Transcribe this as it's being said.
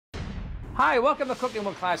Hi, welcome to Cooking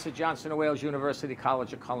with Class at Johnson & Wales University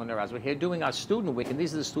College of Culinary Arts. We're here doing our Student Week, and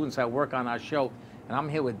these are the students that work on our show. And I'm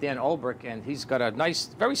here with Dan Olbrich, and he's got a nice,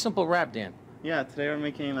 very simple wrap, Dan. Yeah, today we're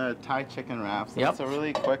making a Thai chicken wrap. So Yep. it's a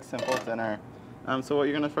really quick, simple dinner. So what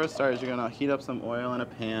you're going to first start is you're going to heat up some oil in a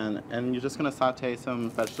pan, and you're just going to saute some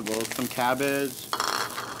vegetables, some cabbage,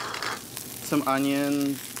 some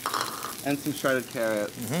onions, and some shredded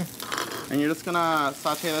carrots. And you're just going to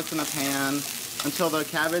saute this in a pan until the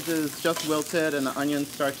cabbage is just wilted and the onions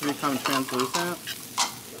start to become translucent.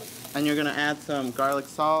 And you're going to add some garlic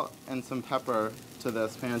salt and some pepper to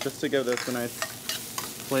this pan just to give this a nice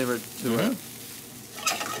flavor to it.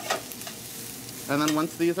 And then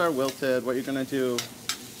once these are wilted, what you're going to do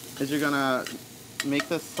is you're going to make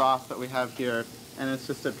this sauce that we have here. And it's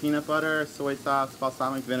just a peanut butter, soy sauce,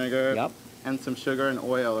 balsamic vinegar, and some sugar and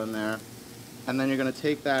oil in there. And then you're going to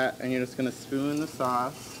take that and you're just going to spoon the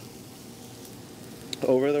sauce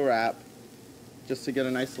over the wrap just to get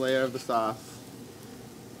a nice layer of the sauce.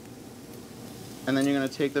 And then you're going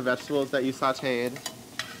to take the vegetables that you sauteed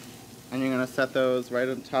and you're going to set those right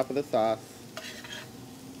on top of the sauce.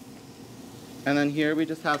 And then here we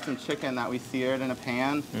just have some chicken that we seared in a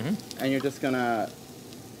pan, and you're just going to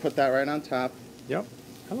put that right on top. Yep,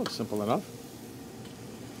 that looks simple enough.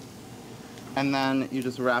 And then you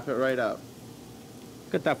just wrap it right up.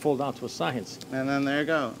 Get that full down to a science. And then there you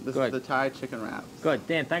go. This is the Thai chicken wrap. Good,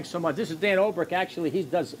 Dan, thanks so much. This is Dan Olbrich. Actually, he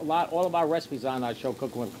does all of our recipes on our show,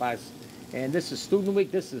 Cooking with Class. And this is Student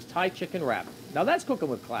Week. This is Thai chicken wrap. Now that's Cooking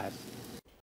with Class.